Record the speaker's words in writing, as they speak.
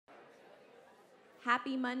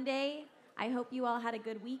Happy Monday. I hope you all had a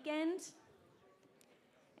good weekend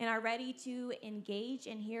and are ready to engage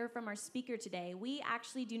and hear from our speaker today. We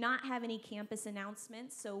actually do not have any campus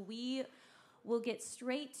announcements, so we will get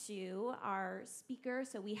straight to our speaker.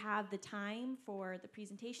 So we have the time for the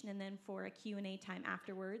presentation and then for a Q&A time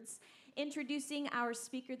afterwards. Introducing our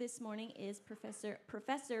speaker this morning is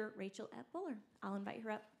Professor Rachel F. Buller. I'll invite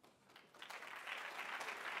her up.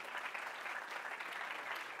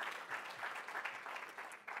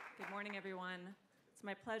 Good morning, everyone. It's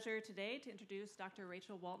my pleasure today to introduce Dr.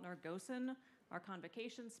 Rachel Waltner Goossen, our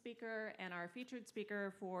convocation speaker and our featured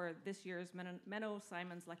speaker for this year's Menno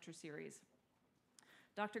Simons Lecture Series.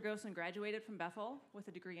 Dr. Goossen graduated from Bethel with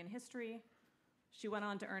a degree in history. She went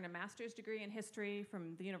on to earn a master's degree in history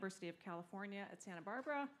from the University of California at Santa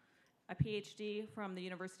Barbara, a PhD from the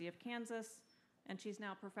University of Kansas, and she's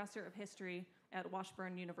now professor of history at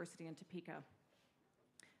Washburn University in Topeka.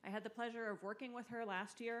 I had the pleasure of working with her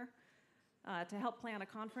last year to help plan a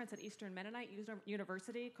conference at Eastern Mennonite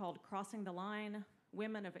University called Crossing the Line: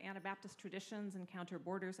 Women of Anabaptist Traditions Encounter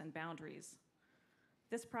Borders and Boundaries.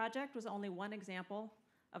 This project was only one example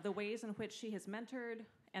of the ways in which she has mentored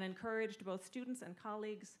and encouraged both students and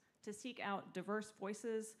colleagues to seek out diverse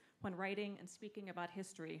voices when writing and speaking about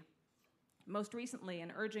history, most recently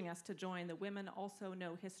in urging us to join the Women Also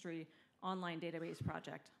Know History online database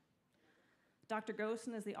project. Dr.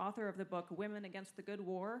 Goossen is the author of the book Women Against the Good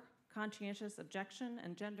War: Conscientious Objection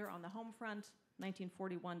and Gender on the Home Front,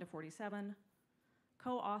 1941 to 47,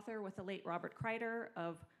 co-author with the late Robert Kreider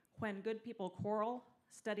of When Good People Quarrel: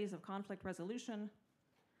 Studies of Conflict Resolution,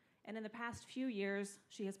 and in the past few years,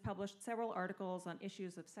 she has published several articles on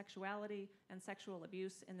issues of sexuality and sexual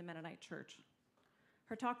abuse in the Mennonite Church.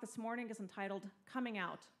 Her talk this morning is entitled Coming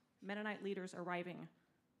Out: Mennonite Leaders Arriving.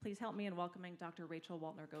 Please help me in welcoming Dr. Rachel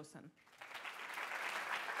Waltner Goossen.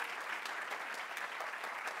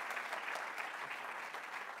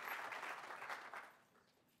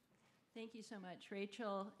 Thank you so much,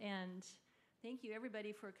 Rachel, and thank you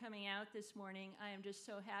everybody for coming out this morning. I am just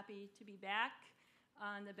so happy to be back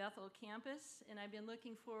on the Bethel campus, and I've been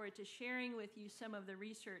looking forward to sharing with you some of the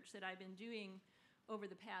research that I've been doing over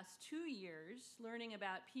the past 2 years, learning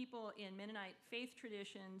about people in Mennonite faith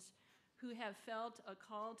traditions who have felt a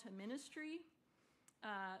call to ministry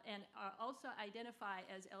and also identify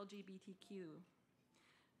as LGBTQ.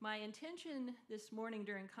 My intention this morning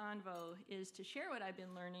during Convo is to share what I've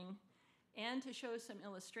been learning and to show some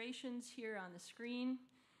illustrations here on the screen.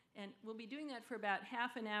 And we'll be doing that for about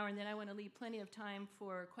half an hour, and then I want to leave plenty of time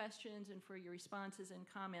for questions and for your responses and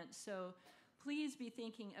comments. So please be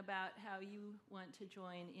thinking about how you want to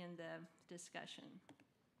join in the discussion.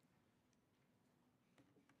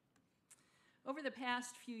 Over the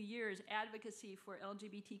past few years, advocacy for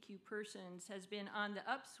LGBTQ persons has been on the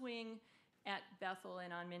upswing at Bethel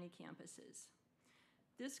and on many campuses.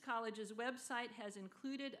 This college's website has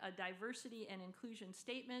included a diversity and inclusion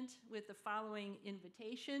statement with the following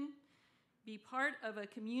invitation: be part of a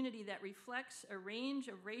community that reflects a range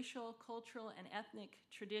of racial, cultural, and ethnic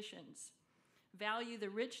traditions. Value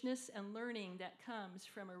the richness and learning that comes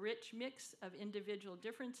from a rich mix of individual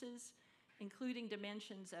differences, including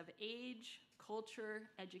dimensions of age, culture,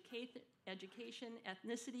 education,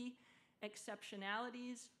 ethnicity,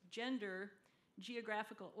 exceptionalities, gender,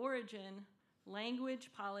 geographical origin,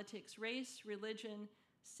 language, politics, race, religion,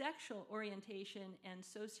 sexual orientation, and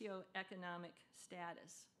socioeconomic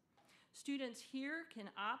status. Students here can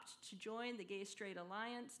opt to join the Gay-Straight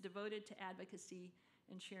Alliance, devoted to advocacy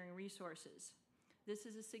and sharing resources. This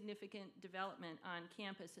is a significant development on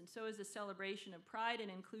campus, and so is the celebration of Pride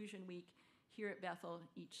and Inclusion Week here at Bethel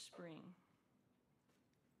each spring.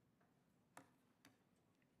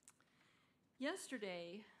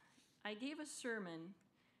 Yesterday, I gave a sermon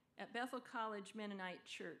at Bethel College Mennonite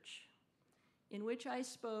Church, in which I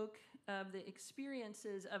spoke of the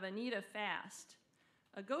experiences of Anita Fast,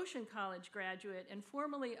 a Goshen College graduate and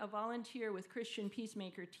formerly a volunteer with Christian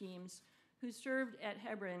Peacemaker teams who served at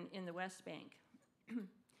Hebron in the West Bank.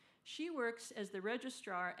 She works as the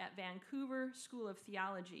registrar at Vancouver School of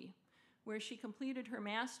Theology, where she completed her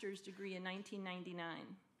master's degree in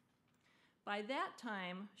 1999. By that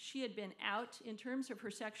time, she had been out in terms of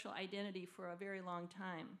her sexual identity for a very long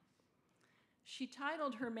time. She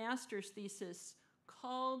titled her master's thesis,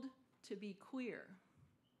 Called to be Queer.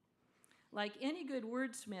 Like any good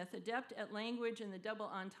wordsmith adept at language and the double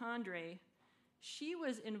entendre, she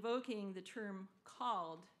was invoking the term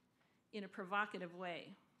called in a provocative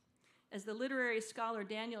way. As the literary scholar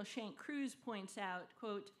Daniel Shank Cruz points out,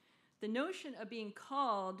 quote, the notion of being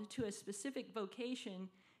called to a specific vocation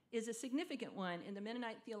is a significant one in the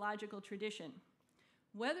Mennonite theological tradition.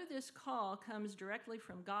 Whether this call comes directly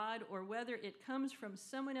from God or whether it comes from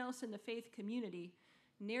someone else in the faith community,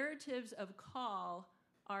 narratives of call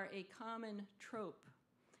are a common trope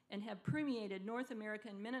and have permeated North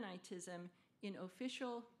American Mennonitism in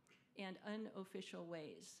official and unofficial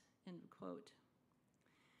ways, end quote.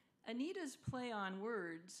 Anita's play on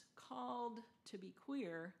words, called to be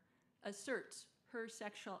queer, asserts her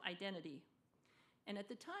sexual identity. And at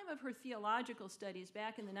the time of her theological studies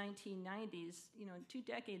back in the 1990s, 2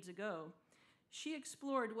 decades ago, she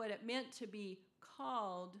explored what it meant to be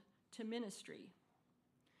called to ministry.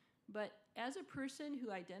 But as a person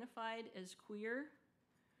who identified as queer,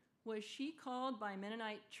 was she called by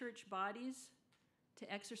Mennonite church bodies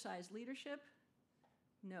to exercise leadership?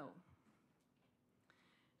 No.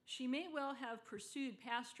 She may well have pursued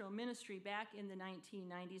pastoral ministry back in the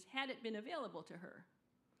 1990s had it been available to her.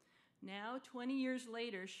 Now, 20 years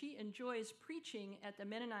later, she enjoys preaching at the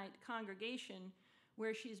Mennonite congregation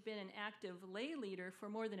where she's been an active lay leader for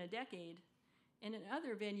more than a decade, and in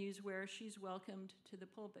other venues where she's welcomed to the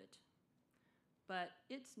pulpit. But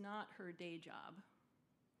it's not her day job.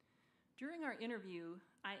 During our interview,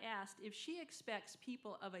 I asked if she expects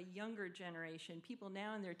people of a younger generation, people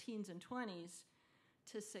now in their teens and 20s,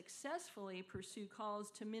 to successfully pursue calls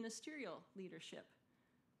to ministerial leadership.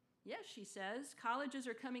 Yes, she says, colleges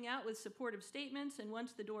are coming out with supportive statements, and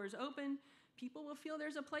once the doors open, people will feel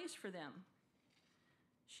there's a place for them.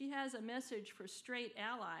 She has a message for straight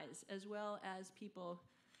allies as well as people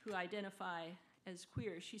who identify as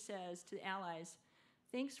queer. She says to the allies,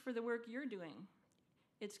 thanks for the work you're doing.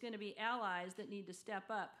 It's going to be allies that need to step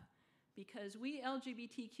up because we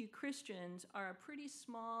LGBTQ Christians are a pretty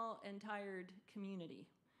small and tired community.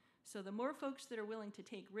 So the more folks that are willing to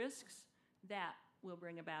take risks, that will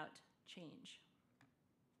bring about change.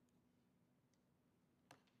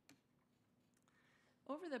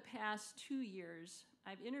 Over the past 2 years,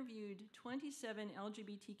 I've interviewed 27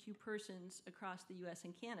 LGBTQ persons across the US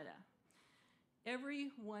and Canada. Every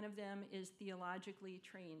one of them is theologically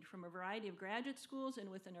trained from a variety of graduate schools and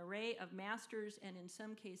with an array of master's and in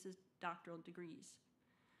some cases doctoral degrees.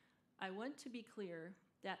 I want to be clear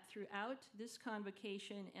that throughout this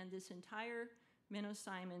convocation and this entire Menno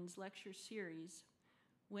Simons lecture series,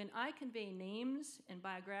 when I convey names and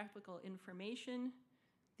biographical information,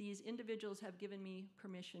 these individuals have given me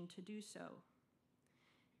permission to do so.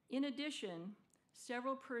 In addition,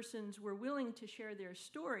 several persons were willing to share their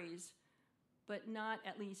stories, but not,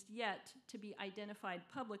 at least yet, to be identified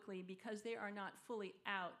publicly because they are not fully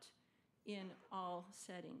out in all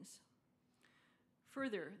settings.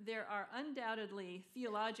 Further, there are undoubtedly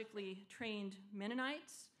theologically trained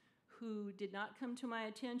Mennonites who did not come to my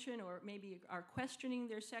attention or maybe are questioning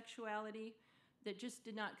their sexuality that just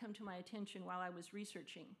did not come to my attention while I was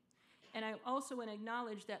researching. And I also want to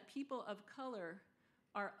acknowledge that people of color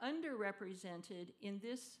are underrepresented in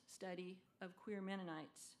this study of queer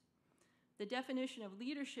Mennonites. The definition of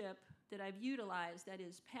leadership that I've utilized, that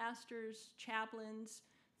is pastors, chaplains,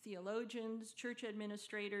 theologians, church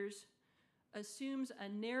administrators, assumes a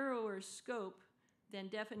narrower scope than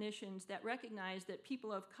definitions that recognize that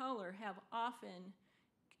people of color have often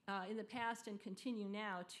in the past and continue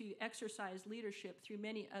now to exercise leadership through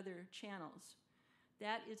many other channels.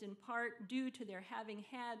 That is in part due to their having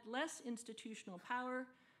had less institutional power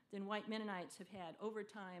than white Mennonites have had over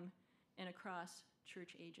time and across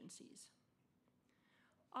church agencies.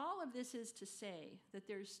 All of this is to say that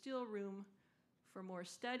there's still room for more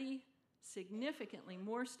study, significantly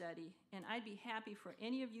more study, and I'd be happy for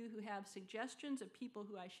any of you who have suggestions of people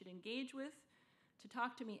who I should engage with to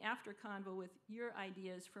talk to me after Convo with your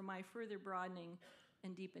ideas for my further broadening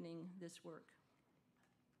and deepening this work.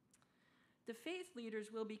 The faith leaders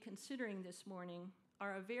we'll be considering this morning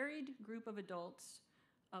are a varied group of adults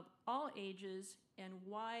of all ages and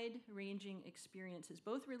wide-ranging experiences,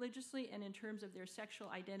 both religiously and in terms of their sexual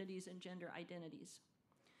identities and gender identities.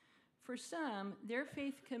 For some, their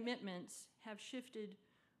faith commitments have shifted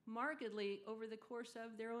markedly over the course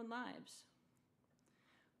of their own lives.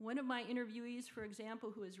 One of my interviewees, for example,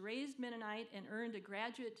 who is raised Mennonite and earned a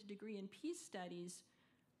graduate degree in peace studies,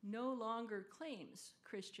 no longer claims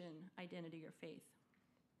Christian identity or faith.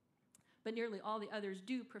 But nearly all the others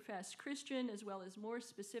do profess Christian as well as more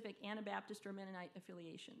specific Anabaptist or Mennonite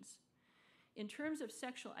affiliations. In terms of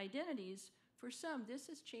sexual identities, for some, this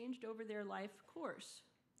has changed over their life course.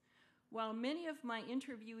 While many of my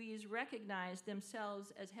interviewees recognize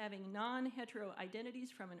themselves as having non-hetero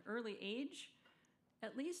identities from an early age,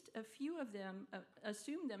 at least a few of them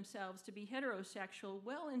assumed themselves to be heterosexual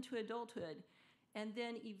well into adulthood, and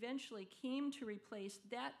then eventually came to replace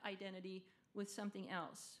that identity with something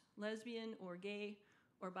else, lesbian or gay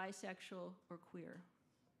or bisexual or queer.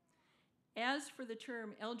 As for the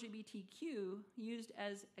term LGBTQ, used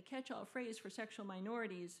as a catch-all phrase for sexual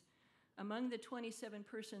minorities, among the 27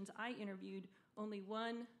 persons I interviewed, only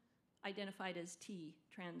one identified as T,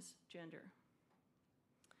 transgender.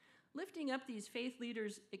 Lifting up these faith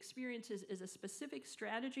leaders' experiences is a specific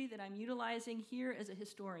strategy that I'm utilizing here as a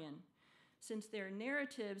historian, since their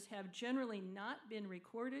narratives have generally not been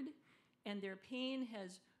recorded and their pain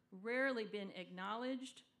has rarely been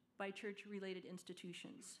acknowledged by church-related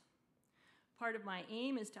institutions. Part of my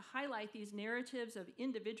aim is to highlight these narratives of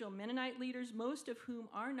individual Mennonite leaders, most of whom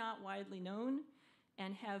are not widely known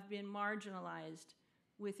and have been marginalized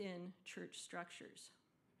within church structures.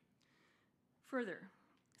 Further,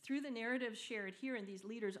 through the narratives shared here in these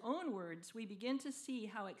leaders' own words, we begin to see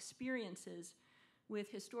how experiences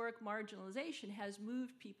with historic marginalization has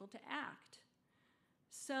moved people to act.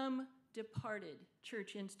 Some departed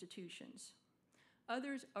church institutions.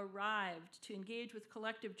 Others arrived to engage with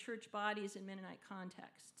collective church bodies in Mennonite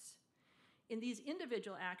contexts. In these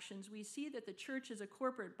individual actions, we see that the church as a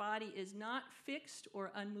corporate body is not fixed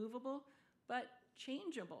or unmovable, but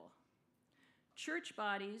changeable. Church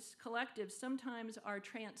bodies, collectives, sometimes are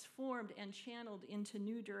transformed and channeled into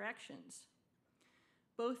new directions.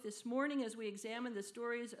 Both this morning, as we examine the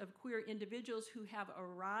stories of queer individuals who have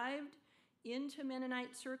arrived into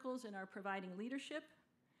Mennonite circles and are providing leadership,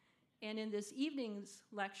 and in this evening's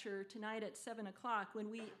lecture tonight at 7 o'clock, when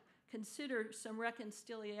we consider some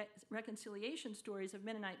reconciliation stories of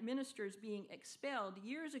Mennonite ministers being expelled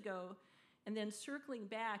years ago and then circling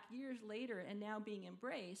back years later and now being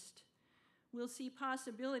embraced, we'll see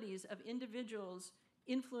possibilities of individuals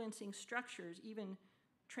influencing structures, even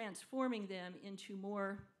transforming them into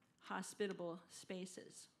more hospitable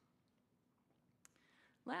spaces.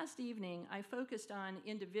 Last evening, I focused on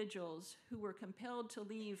individuals who were compelled to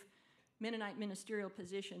leave Mennonite ministerial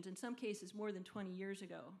positions, in some cases more than 20 years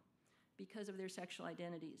ago, because of their sexual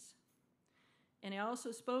identities. And I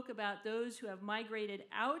also spoke about those who have migrated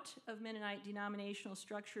out of Mennonite denominational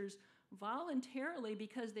structures voluntarily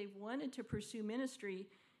because they've wanted to pursue ministry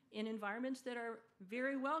in environments that are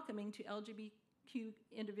very welcoming to LGBTQ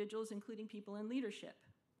individuals, including people in leadership.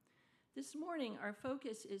 This morning, our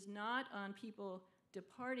focus is not on people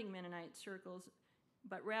departing Mennonite circles,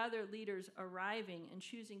 but rather leaders arriving and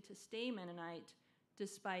choosing to stay Mennonite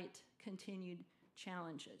despite continued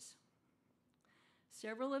challenges.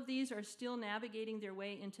 Several of these are still navigating their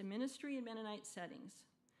way into ministry in Mennonite settings.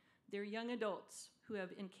 They're young adults who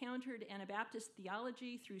have encountered Anabaptist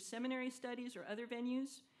theology through seminary studies or other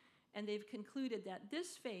venues, and they've concluded that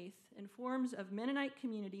this faith and forms of Mennonite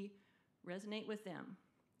community resonate with them.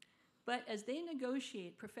 But as they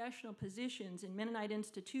negotiate professional positions in Mennonite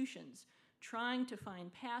institutions, trying to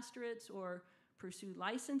find pastorates or pursue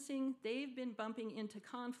licensing, they've been bumping into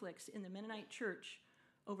conflicts in the Mennonite church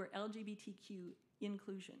over LGBTQ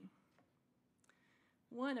inclusion.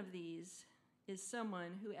 One of these is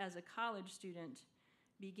someone who, as a college student,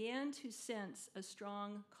 began to sense a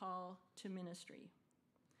strong call to ministry.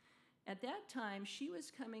 At that time, she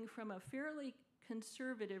was coming from a fairly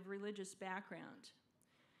conservative religious background.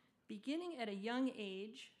 Beginning at a young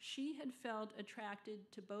age, she had felt attracted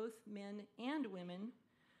to both men and women,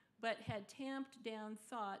 but had tamped down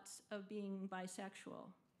thoughts of being bisexual.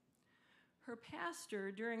 Her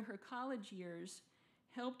pastor, during her college years,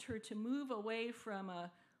 helped her to move away from a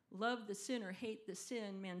love the sin or hate the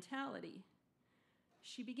sin mentality.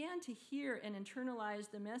 She began to hear and internalize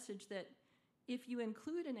the message that if you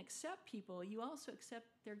include and accept people, you also accept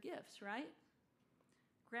their gifts, right?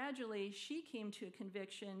 Gradually, she came to a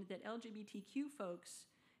conviction that LGBTQ folks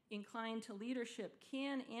inclined to leadership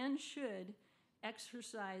can and should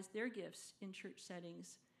exercise their gifts in church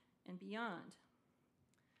settings and beyond.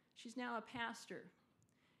 She's now a pastor,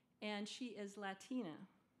 and she is Latina.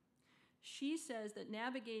 She says that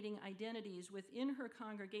navigating identities within her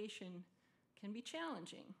congregation can be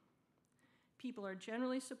challenging. People are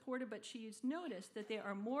generally supportive, but she's noticed that they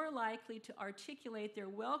are more likely to articulate their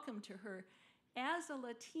welcome to her as a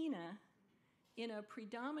Latina in a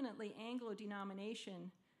predominantly Anglo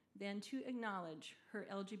denomination than to acknowledge her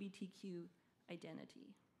LGBTQ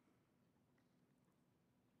identity.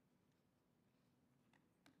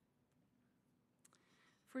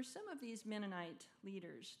 For some of these Mennonite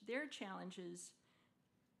leaders, their challenges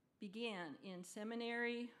began in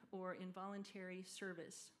seminary or in voluntary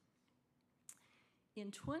service.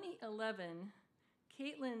 In 2011,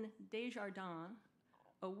 Caitlin Desjardins,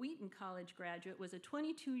 a Wheaton College graduate, was a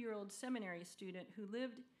 22-year-old seminary student who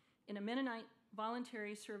lived in a Mennonite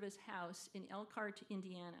voluntary service house in Elkhart,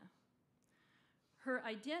 Indiana. Her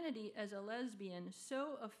identity as a lesbian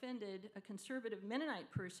so offended a conservative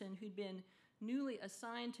Mennonite person who'd been newly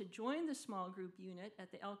assigned to join the small group unit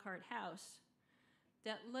at the Elkhart House,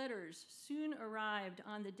 that letters soon arrived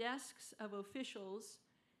on the desks of officials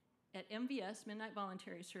at MVS, Mennonite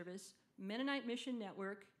Voluntary Service, Mennonite Mission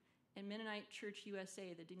Network, and Mennonite Church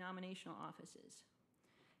USA, the denominational offices.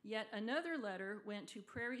 Yet another letter went to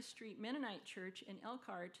Prairie Street Mennonite Church in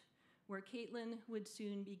Elkhart, where Caitlin would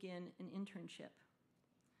soon begin an internship.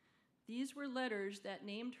 These were letters that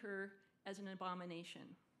named her as an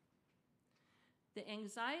abomination. The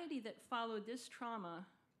anxiety that followed this trauma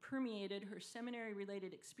permeated her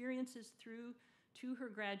seminary-related experiences through to her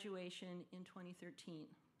graduation in 2013.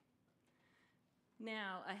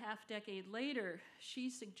 Now, a half-decade later, she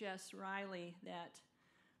suggests Riley that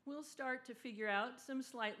we'll start to figure out some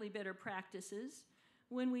slightly better practices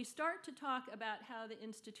when we start to talk about how the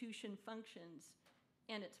institution functions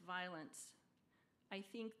and its violence. I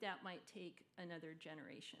think that might take another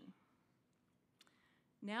generation.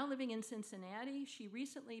 Now living in Cincinnati, she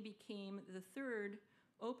recently became the third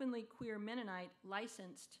openly queer Mennonite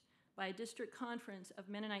licensed by a district conference of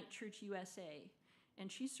Mennonite Church USA,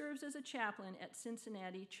 and she serves as a chaplain at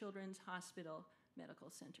Cincinnati Children's Hospital Medical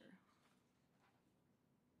Center.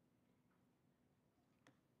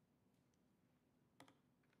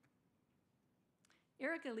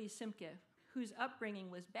 Erica Lee Simke, whose upbringing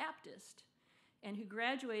was Baptist and who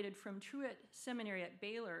graduated from Truett Seminary at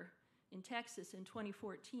Baylor in Texas in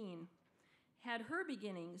 2014, had her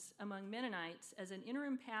beginnings among Mennonites as an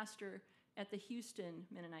interim pastor at the Houston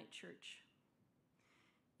Mennonite Church.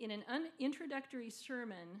 In an introductory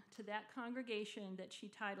sermon to that congregation that she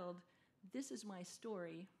titled, "This is My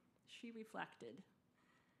Story," she reflected,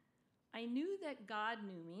 "I knew that God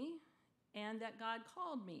knew me and that God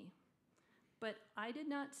called me, but I did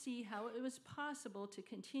not see how it was possible to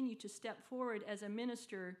continue to step forward as a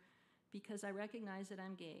minister because I recognize that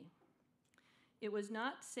I'm gay. It was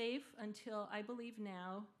not safe until I believe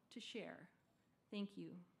now to share. Thank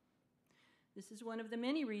you." This is one of the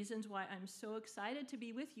many reasons why I'm so excited to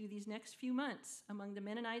be with you these next few months. Among the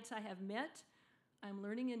Mennonites I have met, I'm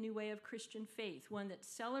learning a new way of Christian faith, one that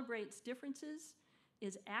celebrates differences,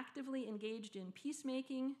 is actively engaged in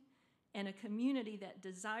peacemaking, and a community that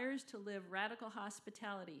desires to live radical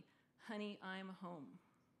hospitality. Honey, I'm home.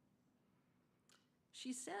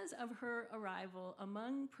 She says of her arrival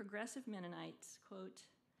among progressive Mennonites, quote,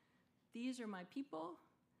 "These are my people.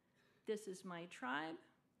 This is my tribe.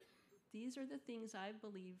 These are the things I've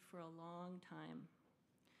believed for a long time."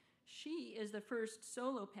 She is the first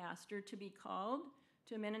solo pastor to be called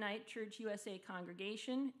to a Mennonite Church USA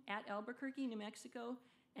congregation at Albuquerque, New Mexico,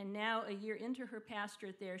 and now a year into her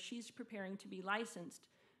pastorate there, she's preparing to be licensed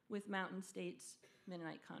with Mountain States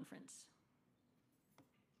Mennonite Conference.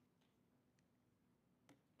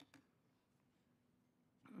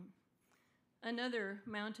 Another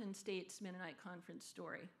Mountain States Mennonite Conference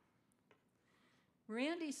story.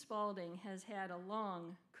 Randy Spalding has had a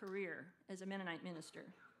long career as a Mennonite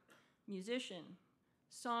minister, musician,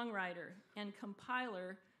 songwriter, and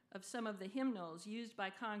compiler of some of the hymnals used by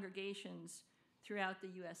congregations throughout the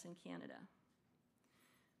US and Canada.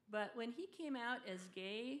 But when he came out as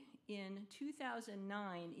gay in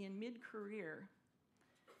 2009 in mid-career,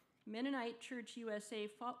 Mennonite Church USA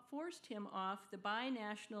forced him off the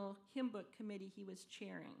Binational Hymn Book Committee he was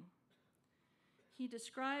chairing. He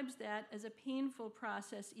describes that as a painful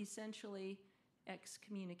process, essentially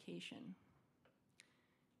excommunication.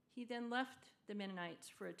 He then left the Mennonites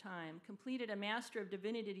for a time, completed a Master of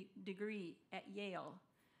Divinity degree at Yale,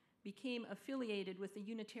 became affiliated with the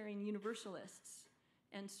Unitarian Universalists,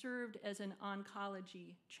 and served as an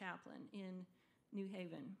oncology chaplain in New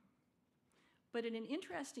Haven. But in an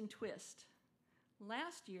interesting twist,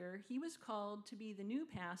 last year he was called to be the new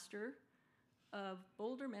pastor of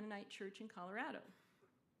Boulder Mennonite Church in Colorado.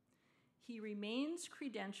 He remains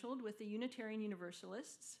credentialed with the Unitarian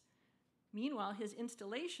Universalists. Meanwhile, his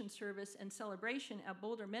installation service and celebration at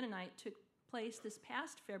Boulder Mennonite took place this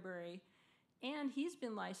past February, and he's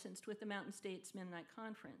been licensed with the Mountain States Mennonite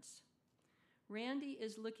Conference. Randy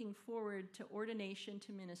is looking forward to ordination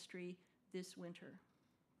to ministry this winter.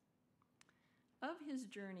 Of his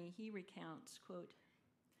journey, he recounts, quote,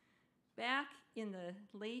 "Back in the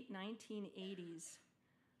late 1980s,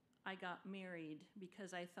 I got married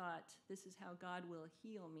because I thought this is how God will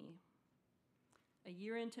heal me. A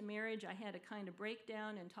year into marriage, I had a kind of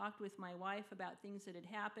breakdown and talked with my wife about things that had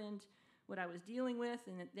happened, what I was dealing with,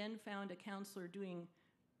 and then found a counselor doing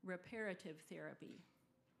reparative therapy.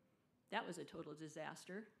 That was a total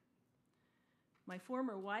disaster. My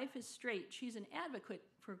former wife is straight. She's an advocate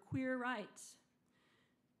for queer rights.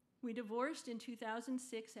 We divorced in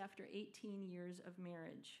 2006 after 18 years of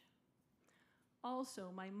marriage.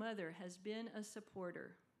 Also, my mother has been a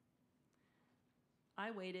supporter.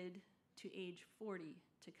 I waited to age 40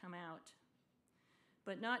 to come out.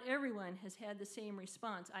 But not everyone has had the same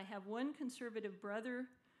response. I have one conservative brother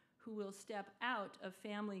who will step out of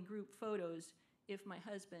family group photos if my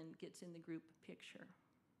husband gets in the group picture.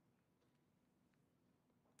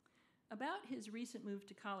 About his recent move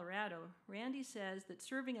to Colorado, Randy says that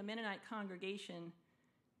serving a Mennonite congregation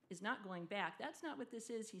is not going back. That's not what this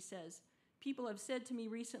is, he says. People have said to me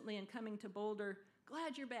recently in coming to Boulder,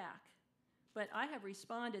 "Glad you're back." But I have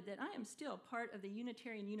responded that I am still part of the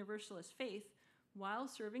Unitarian Universalist faith while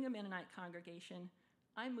serving a Mennonite congregation.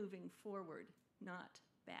 I'm moving forward, not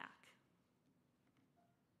back.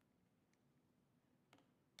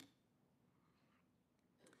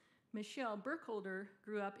 Michelle Burkholder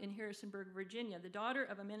grew up in Harrisonburg, Virginia, the daughter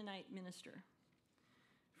of a Mennonite minister.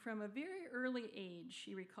 From a very early age,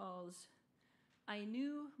 she recalls, I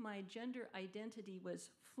knew my gender identity was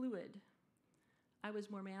fluid. I was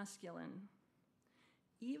more masculine.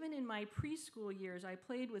 Even in my preschool years, I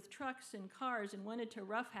played with trucks and cars and wanted to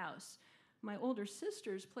roughhouse. My older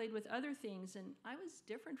sisters played with other things, and I was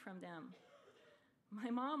different from them.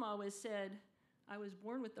 My mom always said I was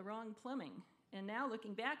born with the wrong plumbing. And now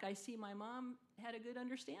looking back, I see my mom had a good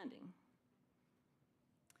understanding.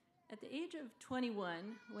 At the age of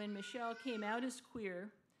 21, when Michelle came out as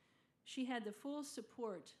queer, she had the full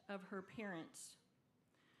support of her parents.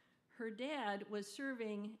 Her dad was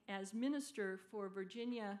serving as minister for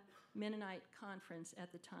Virginia Mennonite Conference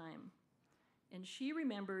at the time. And she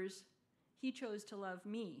remembers he chose to love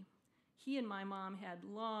me. He and my mom had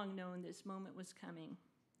long known this moment was coming.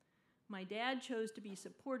 My dad chose to be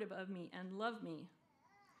supportive of me and love me.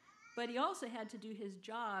 But he also had to do his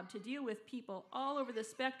job to deal with people all over the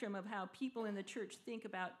spectrum of how people in the church think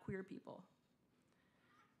about queer people.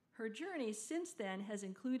 Her journey since then has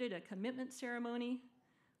included a commitment ceremony,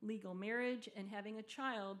 legal marriage, and having a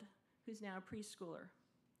child who's now a preschooler.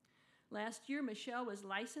 Last year, Michelle was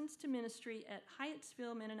licensed to ministry at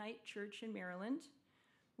Hyattsville Mennonite Church in Maryland,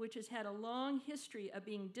 which has had a long history of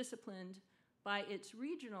being disciplined by its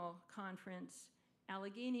regional conference,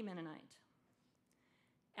 Allegheny Mennonite.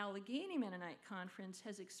 Allegheny Mennonite Conference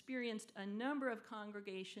has experienced a number of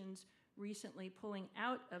congregations recently pulling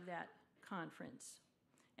out of that conference.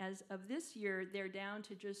 As of this year, they're down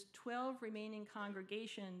to just 12 remaining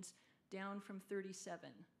congregations, down from 37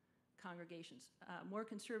 congregations. More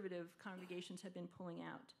conservative congregations have been pulling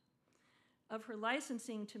out. Of her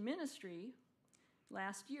licensing to ministry,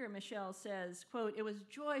 last year, Michelle says, quote, "It was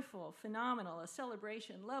joyful, phenomenal, a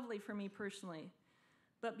celebration, lovely for me personally.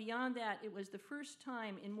 But beyond that, it was the first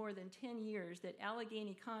time in more than 10 years that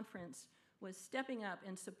Allegheny Conference was stepping up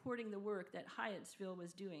and supporting the work that Hyattsville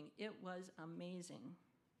was doing. It was amazing."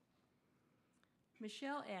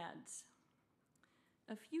 Michelle adds,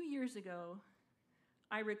 "A few years ago,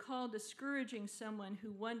 I recall discouraging someone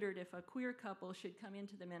who wondered if a queer couple should come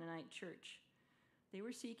into the Mennonite church. They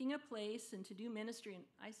were seeking a place and to do ministry, and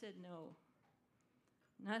I said no.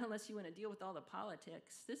 Not unless you want to deal with all the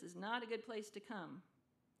politics. This is not a good place to come.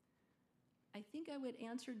 I think I would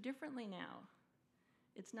answer differently now.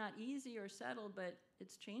 It's not easy or settled, but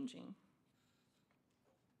it's changing."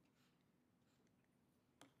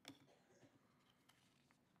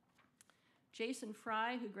 Jason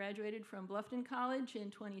Fry, who graduated from Bluffton College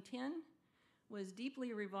in 2010, was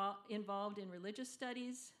deeply involved in religious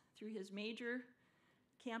studies through his major,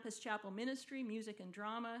 campus chapel ministry, music and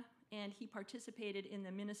drama, and he participated in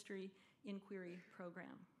the Ministry Inquiry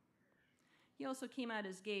program. He also came out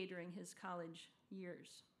as gay during his college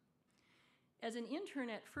years. As an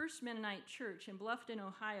intern at First Mennonite Church in Bluffton,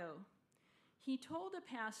 Ohio, he told a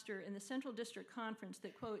pastor in the Central District Conference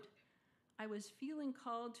that, quote, "I was feeling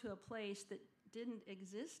called to a place that didn't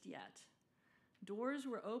exist yet. Doors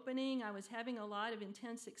were opening, I was having a lot of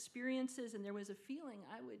intense experiences, and there was a feeling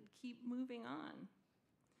I would keep moving on."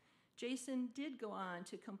 Jason did go on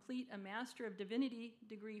to complete a Master of Divinity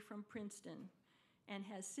degree from Princeton and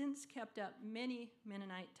has since kept up many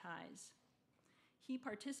Mennonite ties. He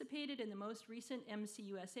participated in the most recent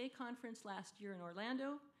MCUSA conference last year in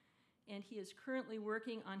Orlando, and he is currently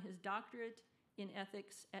working on his doctorate in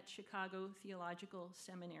ethics at Chicago Theological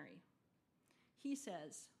Seminary. He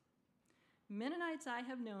says, "Mennonites I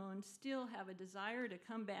have known still have a desire to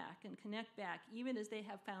come back and connect back, even as they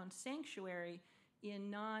have found sanctuary in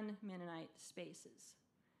non-Mennonite spaces."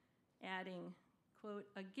 Adding, quote,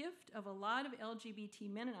 "A gift of a lot of LGBT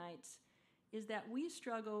Mennonites is that we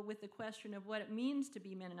struggle with the question of what it means to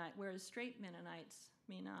be Mennonite, whereas straight Mennonites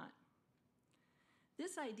may not.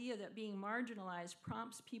 This idea that being marginalized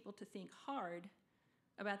prompts people to think hard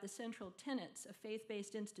about the central tenets of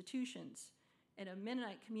faith-based institutions and of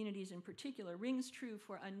Mennonite communities in particular, rings true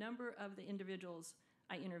for a number of the individuals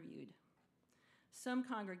I interviewed. Some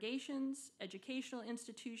congregations, educational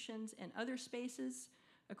institutions, and other spaces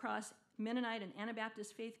across Mennonite and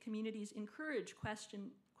Anabaptist faith communities encourage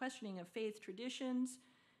questioning of faith traditions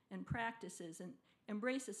and practices and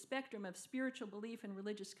embrace a spectrum of spiritual belief and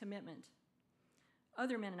religious commitment.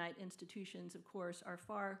 Other Mennonite institutions, of course, are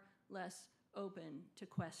far less open to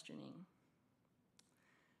questioning.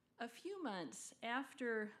 A few months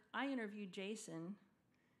after I interviewed Jason,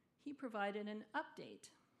 he provided an update.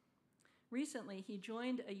 Recently, he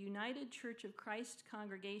joined a United Church of Christ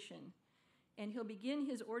congregation, and he'll begin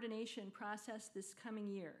his ordination process this coming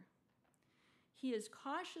year. He is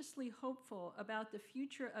cautiously hopeful about the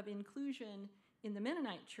future of inclusion in the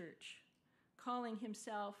Mennonite church, calling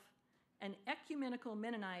himself an ecumenical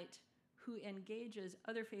Mennonite who engages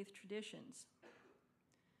other faith traditions.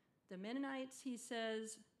 The Mennonites, he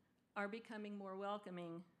says, are becoming more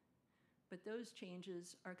welcoming, but those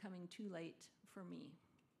changes are coming too late for me.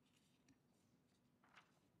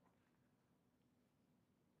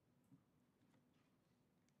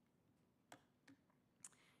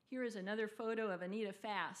 Here is another photo of Anita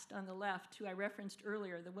Fast on the left, who I referenced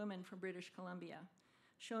earlier, the woman from British Columbia,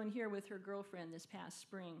 shown here with her girlfriend this past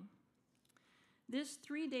spring. This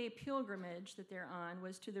 3-day pilgrimage that they're on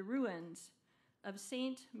was to the ruins of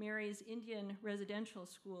St. Mary's Indian Residential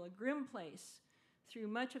School, a grim place through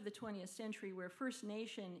much of the 20th century where First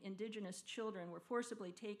Nation indigenous children were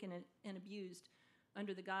forcibly taken and abused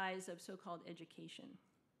under the guise of so-called education.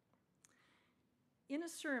 In a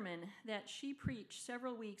sermon that she preached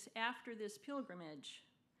several weeks after this pilgrimage,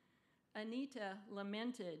 Anita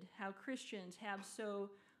lamented how Christians have so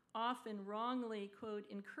often wrongly, quote,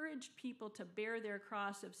 encouraged people to bear their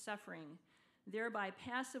cross of suffering, thereby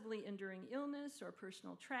passively enduring illness or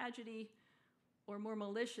personal tragedy, or more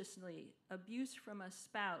maliciously, abuse from a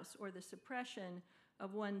spouse or the suppression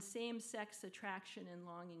of one's same-sex attraction and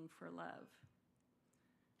longing for love.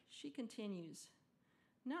 She continues,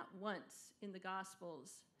 not once in the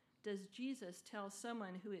Gospels does Jesus tell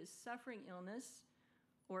someone who is suffering illness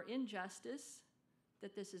or injustice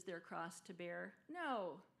that this is their cross to bear.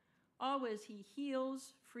 No, always he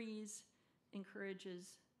heals, frees,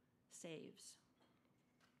 encourages, saves.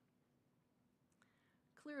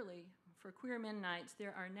 Clearly, for queer Mennonites,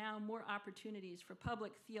 there are now more opportunities for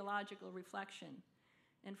public theological reflection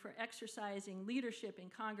and for exercising leadership in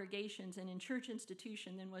congregations and in church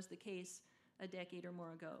institutions than was the case a decade or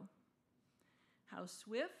more ago. How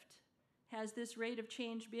swift has this rate of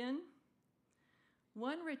change been?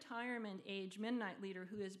 One retirement age Mennonite leader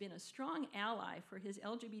who has been a strong ally for his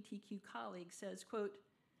LGBTQ colleagues says, quote,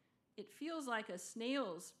 it feels like a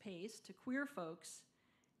snail's pace to queer folks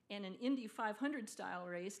and an Indy 500 style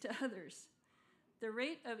race to others. The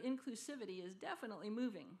rate of inclusivity is definitely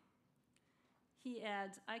moving. He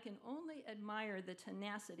adds, I can only admire the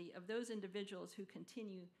tenacity of those individuals who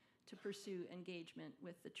continue to pursue engagement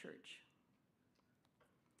with the church.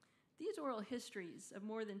 These oral histories of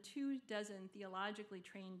more than 24 theologically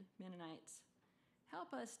trained Mennonites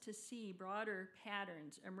help us to see broader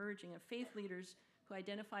patterns emerging of faith leaders who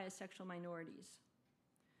identify as sexual minorities.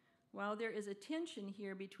 While there is a tension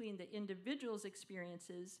here between the individual's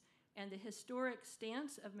experiences and the historic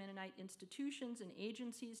stance of Mennonite institutions and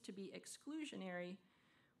agencies to be exclusionary,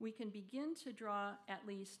 we can begin to draw at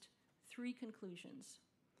least 3 conclusions,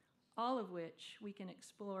 all of which we can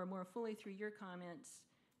explore more fully through your comments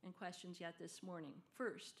and questions yet this morning.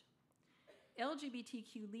 First,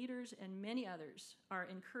 LGBTQ leaders and many others are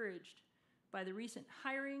encouraged by the recent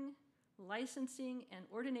hiring, licensing, and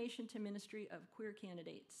ordination to ministry of queer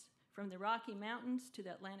candidates from the Rocky Mountains to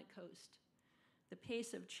the Atlantic coast. The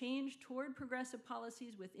pace of change toward progressive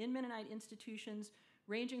policies within Mennonite institutions,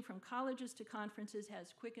 ranging from colleges to conferences,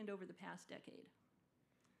 has quickened over the past decade.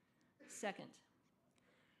 Second,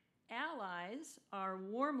 allies are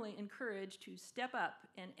warmly encouraged to step up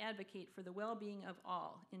and advocate for the well-being of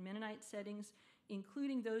all in Mennonite settings,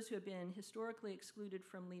 including those who have been historically excluded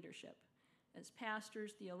from leadership, as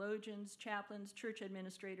pastors, theologians, chaplains, church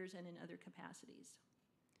administrators, and in other capacities.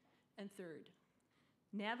 And third,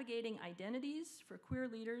 navigating identities for queer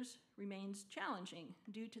leaders remains challenging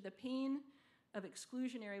due to the pain of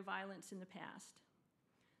exclusionary violence in the past.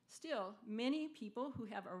 Still, many people who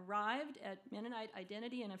have arrived at Mennonite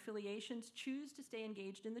identity and affiliations choose to stay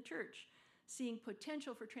engaged in the church, seeing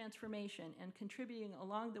potential for transformation and contributing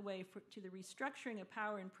along the way to the restructuring of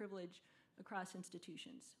power and privilege across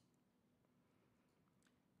institutions.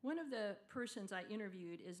 One of the persons I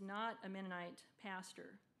interviewed is not a Mennonite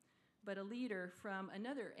pastor, but a leader from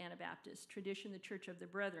another Anabaptist tradition, the Church of the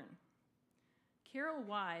Brethren. Carol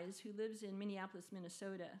Wise, who lives in Minneapolis,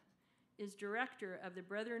 Minnesota, is director of the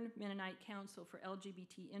Brethren Mennonite Council for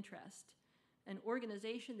LGBT Interest, an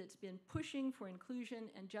organization that's been pushing for inclusion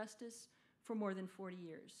and justice for more than 40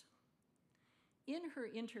 years. In her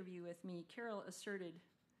interview with me, Carol asserted,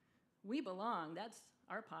 "We belong, that's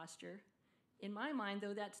our posture. In my mind,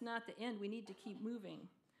 though, that's not the end. We need to keep moving.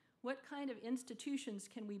 What kind of institutions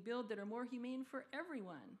can we build that are more humane for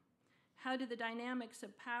everyone? How do the dynamics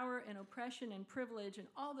of power and oppression and privilege and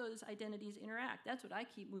all those identities interact?" That's what I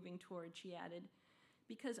keep moving toward, she added.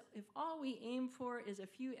 Because if all we aim for is a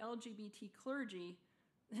few LGBT clergy,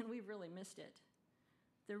 then we've really missed it.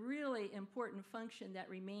 The really important function that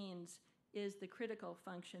remains is the critical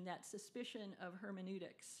function, that suspicion of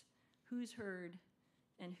hermeneutics. Who's heard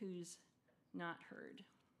and who's not heard.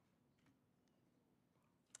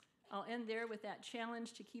 I'll end there with that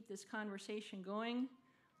challenge to keep this conversation going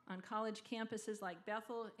on college campuses like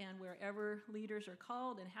Bethel and wherever leaders are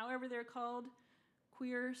called and however they're called,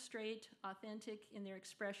 queer, straight, authentic in their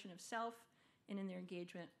expression of self and in their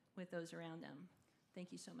engagement with those around them.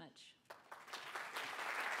 Thank you so much.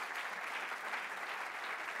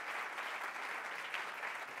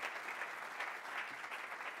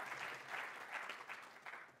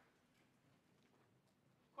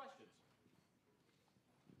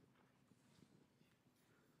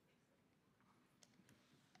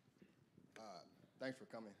 Thanks for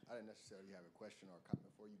coming. I didn't necessarily have a question or a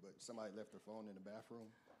comment for you, but somebody left their phone in the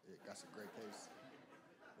bathroom. That's a great case.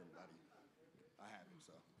 I have it,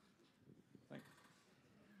 so.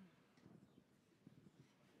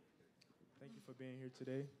 Thank you for being here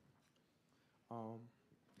today.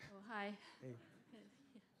 Hi. Hey.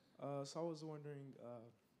 So I was wondering,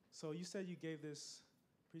 so you said you gave this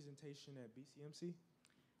presentation at BCMC?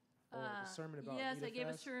 Or the sermon about yes, Eat a I gave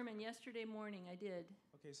a Fast? sermon yesterday morning. I did.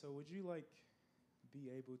 Okay, so would you be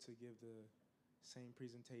able to give the same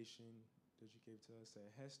presentation that you gave to us at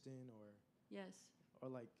Heston, or Yes. or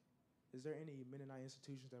is there any Mennonite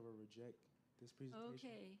institutions that will reject this presentation?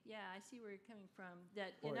 Okay. Yeah, I see where you're coming from.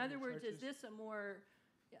 That, Or in in other the words, is churches? this a more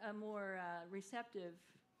receptive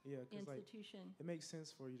Yeah, because institution? it makes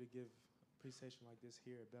sense for you to give a presentation like this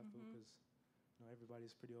here at Bethel, because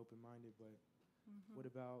everybody's pretty open-minded. But what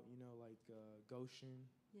about Goshen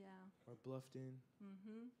Yeah. or Bluffton?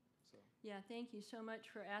 So. Yeah, thank you so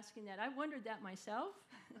much for asking that. I wondered that myself,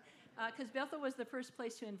 because Bethel was the first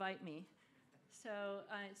place to invite me. So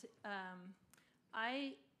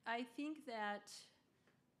I think that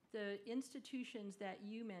the institutions that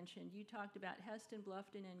you mentioned, you talked about Heston,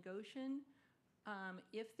 Bluffton, and Goshen.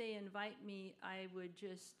 If they invite me, I would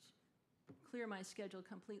just clear my schedule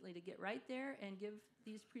completely to get right there and give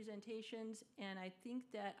these presentations. And I think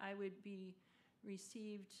that I would be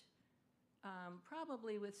received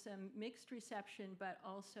probably with some mixed reception, but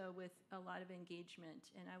also with a lot of engagement,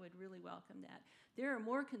 and I would really welcome that. There are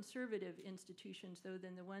more conservative institutions, though,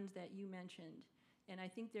 than the ones that you mentioned, and I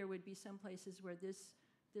think there would be some places where this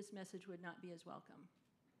message would not be as welcome.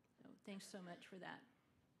 So thanks so much for that.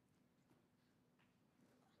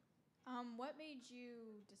 What made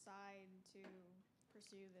you decide to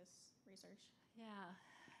pursue this research? Yeah.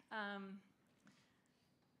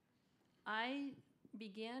 I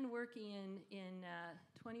began working in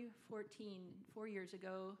 2014, 4 years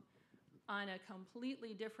ago, on a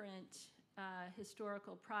completely different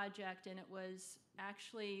historical project, and it was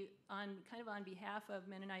actually on behalf of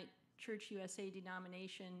Mennonite Church USA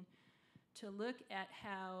denomination to look at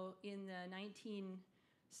how in the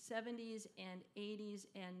 1970s and 80s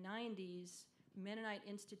and 90s, Mennonite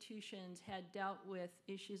institutions had dealt with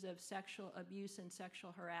issues of sexual abuse and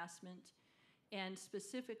sexual harassment. And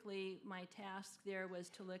specifically, my task there was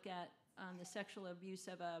to look at the sexual abuse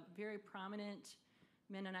of a very prominent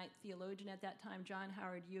Mennonite theologian at that time, John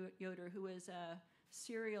Howard Yoder, who was a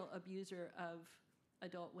serial abuser of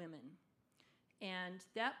adult women. And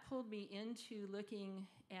that pulled me into looking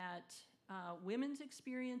at women's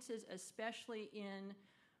experiences, especially in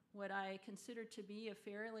what I consider to be a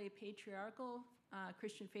fairly patriarchal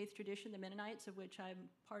Christian faith tradition, the Mennonites, of which I'm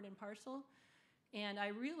part and parcel. And I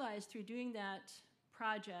realized through doing that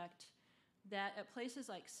project that at places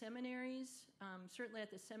like seminaries, certainly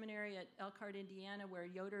at the seminary at Elkhart, Indiana, where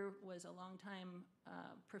Yoder was a longtime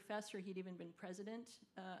professor, he'd even been president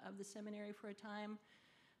of the seminary for a time,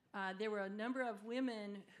 there were a number of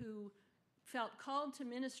women who felt called to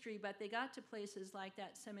ministry, but they got to places like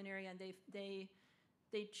that seminary and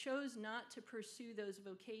they chose not to pursue those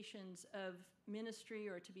vocations of ministry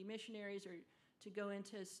or to be missionaries or to go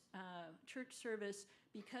into church service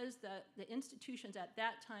because the institutions at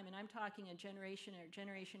that time, and I'm talking a generation or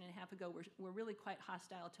generation and a half ago, were really quite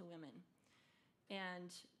hostile to women.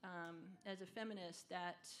 And as a feminist,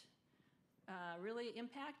 that really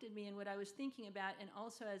impacted me in what I was thinking about, and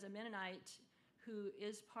also as a Mennonite who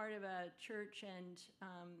is part of a church and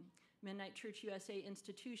Mennonite Church USA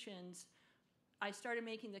institutions, I started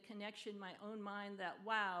making the connection in my own mind that,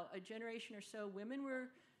 wow, a generation or so, women were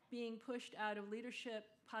being pushed out of leadership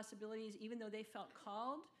possibilities even though they felt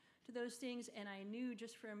called to those things. And I knew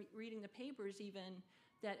just from reading the papers even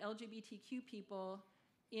that LGBTQ people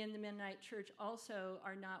in the Mennonite church also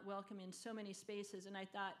are not welcome in so many spaces. And I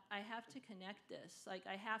thought, I have to connect this. Like,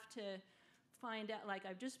 I have to find out, like,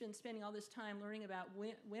 I've just been spending all this time learning about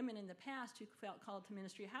women in the past who felt called to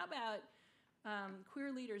ministry. How about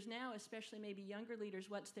queer leaders now, especially maybe younger leaders,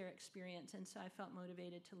 what's their experience? And so I felt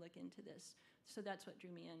motivated to look into this. So that's what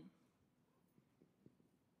drew me in.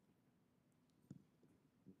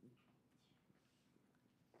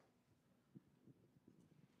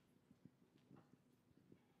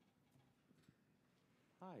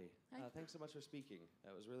 Hi. Hi. Thanks so much for speaking.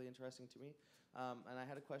 That was really interesting to me. And I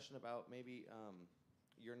had a question about maybe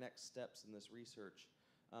your next steps in this research.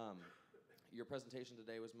 Your presentation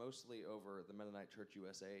today was mostly over the Mennonite Church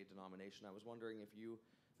USA denomination. I was wondering if you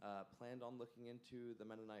planned on looking into the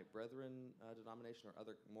Mennonite Brethren denomination or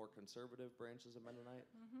other more conservative branches of Mennonite,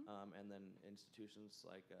 and then institutions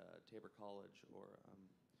like Tabor College or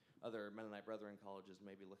other Mennonite Brethren colleges,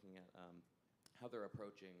 maybe looking at how they're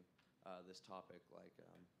approaching this topic. Like,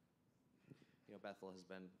 Bethel has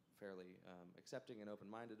been fairly accepting and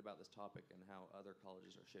open-minded about this topic, and how other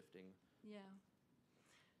colleges are shifting. Yeah.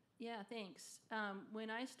 Yeah, thanks. When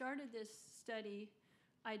I started this study,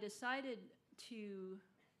 I decided to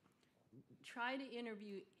try to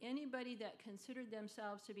interview anybody that considered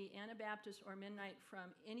themselves to be Anabaptist or Mennonite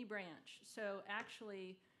from any branch. So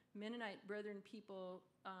actually, Mennonite Brethren people,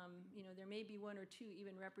 there may be one or two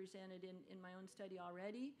even represented in my own study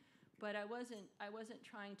already, but I wasn't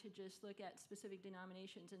trying to just look at specific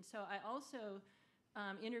denominations. And so I also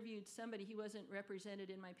interviewed somebody, he wasn't represented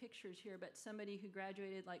in my pictures here, but somebody who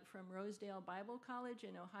graduated like from Rosedale Bible College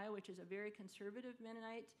in Ohio, which is a very conservative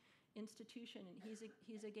Mennonite institution, and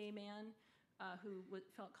he's a gay man who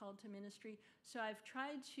felt called to ministry. So I've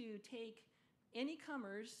tried to take any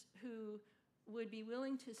comers who would be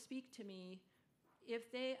willing to speak to me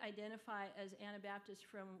if they identify as Anabaptist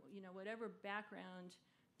from whatever background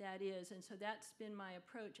that is. And so that's been my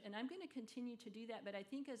approach. And I'm going to continue to do that, but I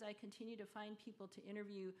think as I continue to find people to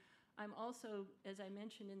interview, I'm also, as I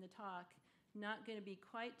mentioned in the talk, not going to be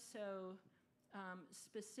quite so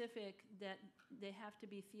specific that they have to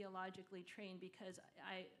be theologically trained, because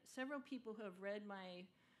several people who have read my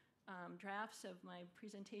drafts of my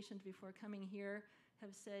presentations before coming here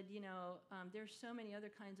have said, there's so many other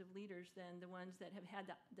kinds of leaders than the ones that have had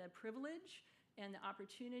the privilege and the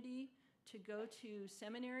opportunity to go to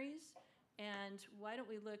seminaries, and why don't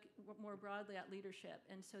we look more broadly at leadership?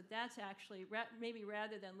 And so that's actually, maybe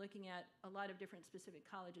rather than looking at a lot of different specific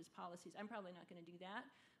colleges' policies, I'm probably not going to do that,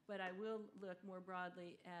 but I will look more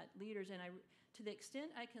broadly at leaders. And to the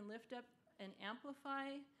extent I can lift up and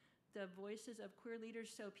amplify the voices of queer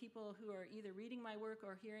leaders so people who are either reading my work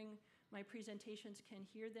or hearing my presentations can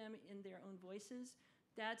hear them in their own voices,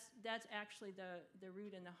 that's actually the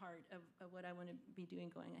root and the heart of what I want to be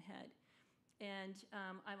doing going ahead. And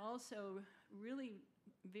I'm also really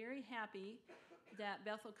very happy that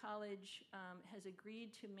Bethel College has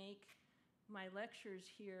agreed to make my lectures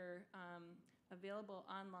here available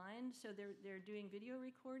online. So they're doing video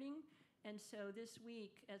recording. And so this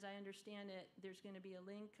week, as I understand it, there's going to be a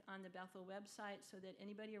link on the Bethel website so that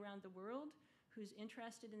anybody around the world who's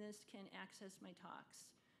interested in this can access my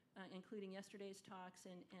talks, including yesterday's talks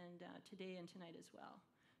and today and tonight as well,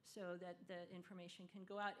 so that the information can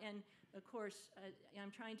go out. And of course,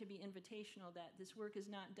 I'm trying to be invitational, that this work is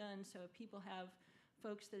not done, so if people have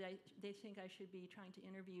folks that they think I should be trying to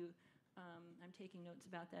interview, I'm taking notes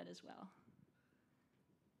about that as well.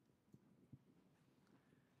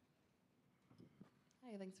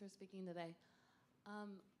 Hi, thanks for speaking today.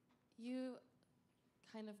 You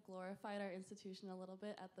kind of glorified our institution a little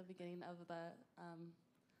bit at the beginning of the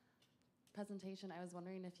presentation. I was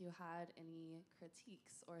wondering if you had any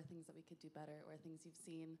critiques or things that we could do better, or things you've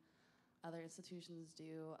seen other institutions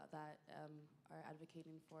do that are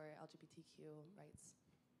advocating for LGBTQ rights.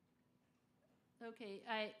 Okay,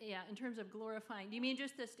 in terms of glorifying, do you mean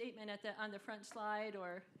just the statement on the front slide,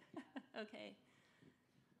 or? Okay.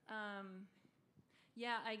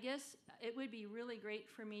 Yeah, I guess it would be really great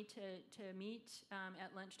for me to meet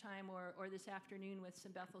at lunchtime or this afternoon with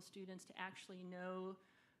some Bethel students to actually know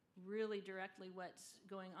really directly what's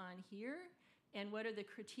going on here. and what are the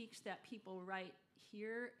critiques that people right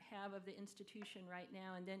here have of the institution right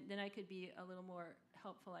now, and then I could be a little more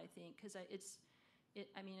helpful, I think, because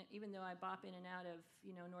I mean, even though I bop in and out of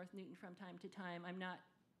North Newton from time to time,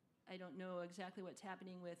 I don't know exactly what's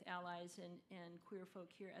happening with allies and queer folk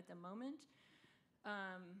here at the moment.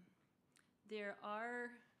 There are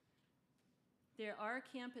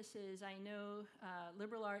campuses, I know,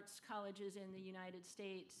 liberal arts colleges in the United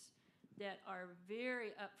States that are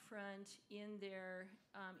very upfront in their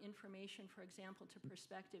information, for example, to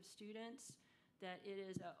prospective students, that it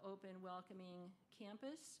is an open, welcoming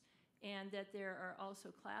campus, and that there are also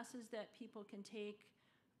classes that people can take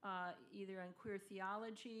either on queer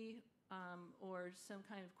theology or some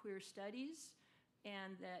kind of queer studies,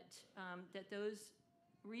 and that those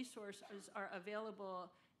resources are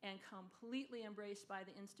available and completely embraced by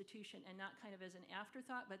the institution, and not kind of as an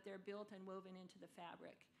afterthought, but they're built and woven into the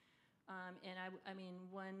fabric. And I mean,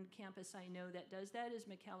 one campus I know that does that is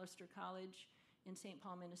McAllister College in St.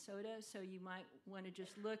 Paul, Minnesota. So you might want to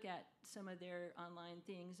just look at some of their online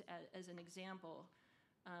things as an example.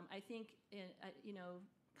 I think,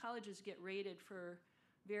 colleges get rated for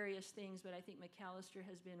various things, but I think McAllister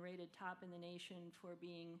has been rated top in the nation for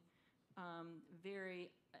being very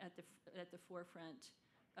at the forefront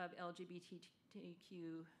of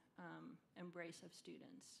LGBTQ embrace of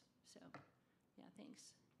students. So, yeah,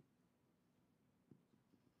 thanks.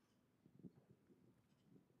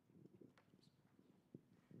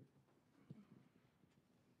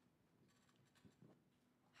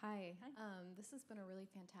 Hi. Hi. This has been a really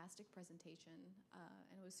fantastic presentation,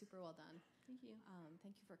 and it was super well done. Thank you.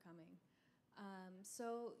 Thank you for coming.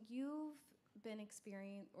 So you've been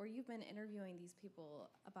interviewing these people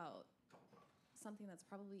about something that's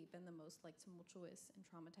probably been the most tumultuous and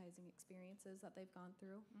traumatizing experiences that they've gone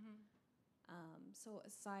through. Mm-hmm. So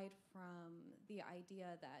aside from the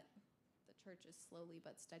idea that the church is slowly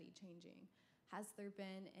but steady changing, has there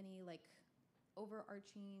been any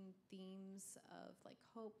overarching themes of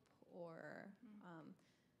hope or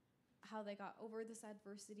how they got over this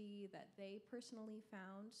adversity that they personally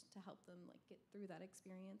found to help them get through that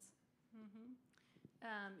experience? Mm-hmm.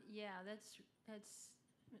 Yeah, that's.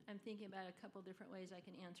 I'm thinking about a couple different ways I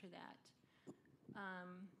can answer that.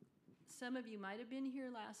 Some of you might have been here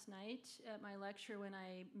last night at my lecture when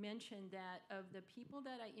I mentioned that of the people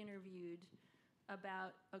that I interviewed,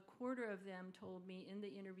 about a quarter of them told me in the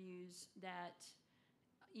interviews that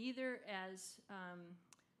either as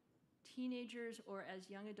teenagers or as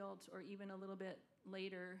young adults or even a little bit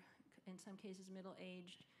later, in some cases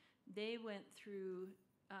middle-aged, they went through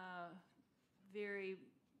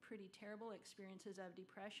pretty terrible experiences of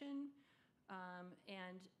depression,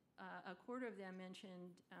 and a quarter of them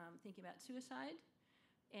mentioned thinking about suicide,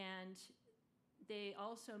 and they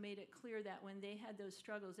also made it clear that when they had those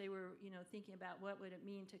struggles, they were thinking about what would it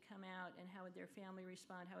mean to come out, and how would their family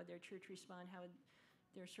respond, how would their church respond, how would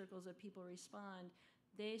their circles of people respond.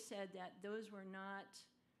 They said that those were not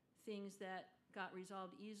things that got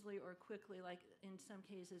resolved easily or quickly. Like in some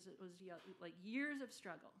cases, it was years of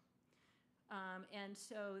struggle. And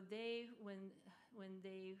so when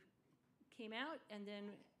they came out and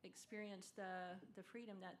then experienced the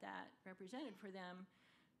freedom that represented for them,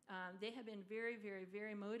 they have been very, very,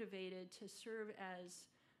 very motivated to serve as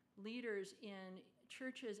leaders in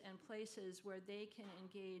churches and places where they can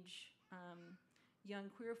engage young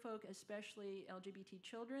queer folk, especially LGBT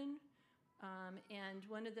children. And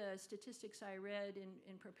one of the statistics I read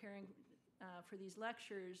in preparing for these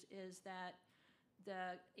lectures is that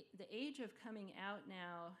the age of coming out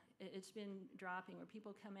now, it's been dropping, where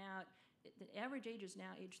people come out, the average age is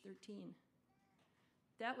now age 13.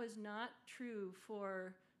 That was not true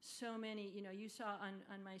for so many. You saw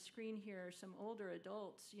on my screen here some older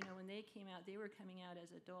adults. When they came out, they were coming out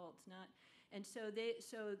as adults, and so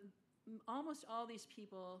almost all these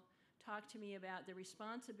people talk to me about the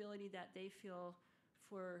responsibility that they feel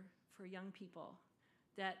for young people,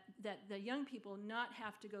 that the young people not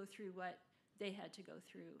have to go through what they had to go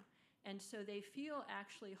through. And so they feel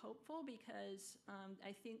actually hopeful because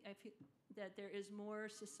I feel that there is more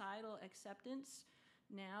societal acceptance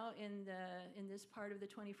now in this part of the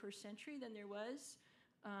 21st century than there was,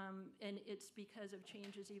 and it's because of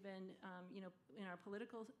changes even in our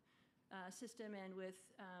political system, and with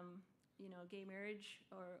gay marriage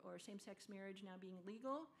or same-sex marriage now being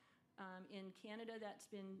legal. In Canada, that's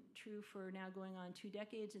been true for now going on 2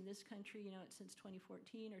 decades. In this country, it's since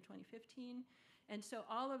 2014 or 2015. And so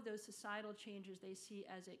all of those societal changes they see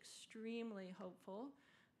as extremely hopeful,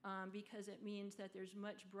 because it means that there's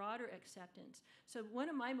much broader acceptance. So one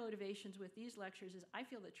of my motivations with these lectures is I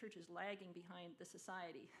feel the church is lagging behind the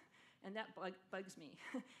society. and that bugs me.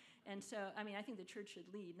 And so, I mean, I think the church should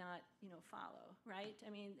lead, not, follow, right? I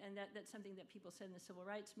mean, and that's something that people said in the civil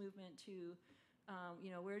rights movement too.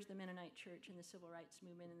 Where's the Mennonite church in the civil rights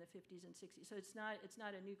movement in the 50s and 60s? So it's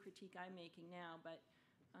not a new critique I'm making now, but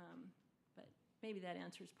maybe that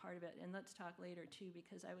answers part of it. And let's talk later too,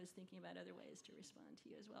 because I was thinking about other ways to respond to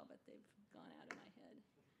you as well, but they've gone out of my head.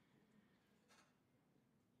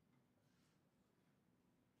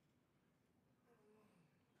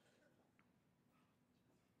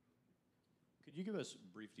 Could you give us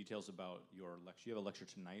brief details about your lecture? You have a lecture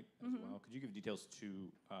tonight as well. Could you give details to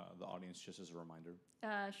the audience just as a reminder?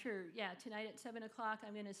 Sure. Yeah. Tonight at 7 o'clock,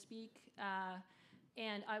 I'm going to speak,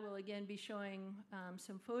 and I will again be showing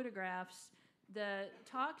some photographs. The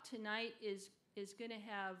talk tonight is going to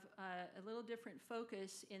have a little different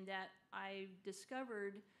focus in that I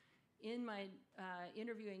discovered in my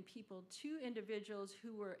interviewing people 2 individuals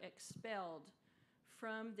who were expelled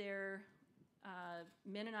from their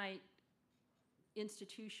Mennonite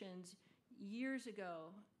institutions years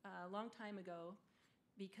ago, a long time ago,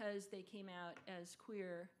 because they came out as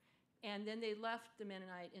queer, and then they left the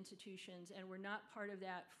Mennonite institutions and were not part of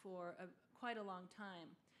that for quite a long time.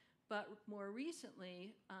 But more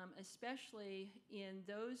recently, especially in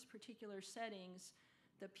those particular settings,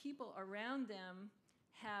 the people around them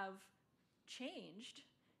have changed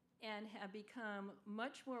and have become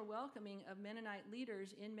much more welcoming of Mennonite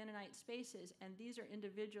leaders in Mennonite spaces. And these are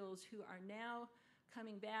individuals who are now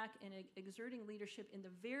coming back and exerting leadership in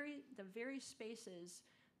the very spaces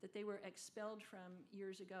that they were expelled from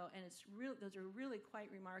years ago. And those are really quite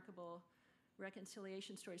remarkable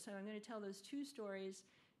reconciliation stories. So I'm going to tell those 2 stories.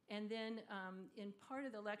 And then in part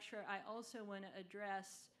of the lecture, I also want to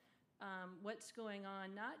address what's going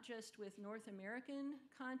on, not just with North American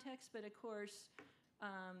context, but of course,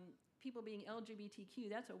 people being LGBTQ,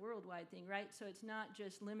 that's a worldwide thing, right? So it's not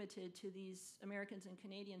just limited to these Americans and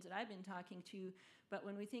Canadians that I've been talking to, but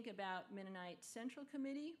when we think about Mennonite Central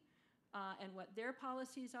Committee and what their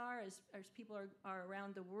policies are as people are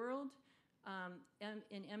around the world,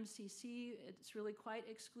 in MCC, it's really quite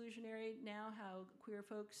exclusionary now how queer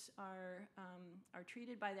folks are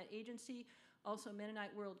treated by that agency. Also,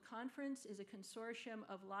 Mennonite World Conference is a consortium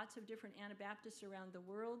of lots of different Anabaptists around the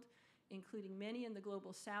world, including many in the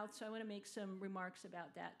Global South. So I want to make some remarks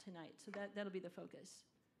about that tonight. So that'll be the focus.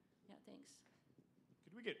 Yeah, thanks.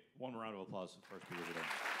 Could we get one round of applause for our speaker today?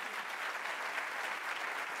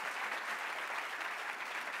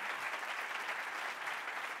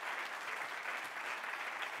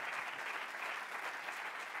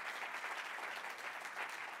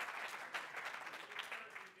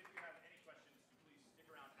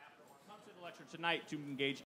 Tonight to engage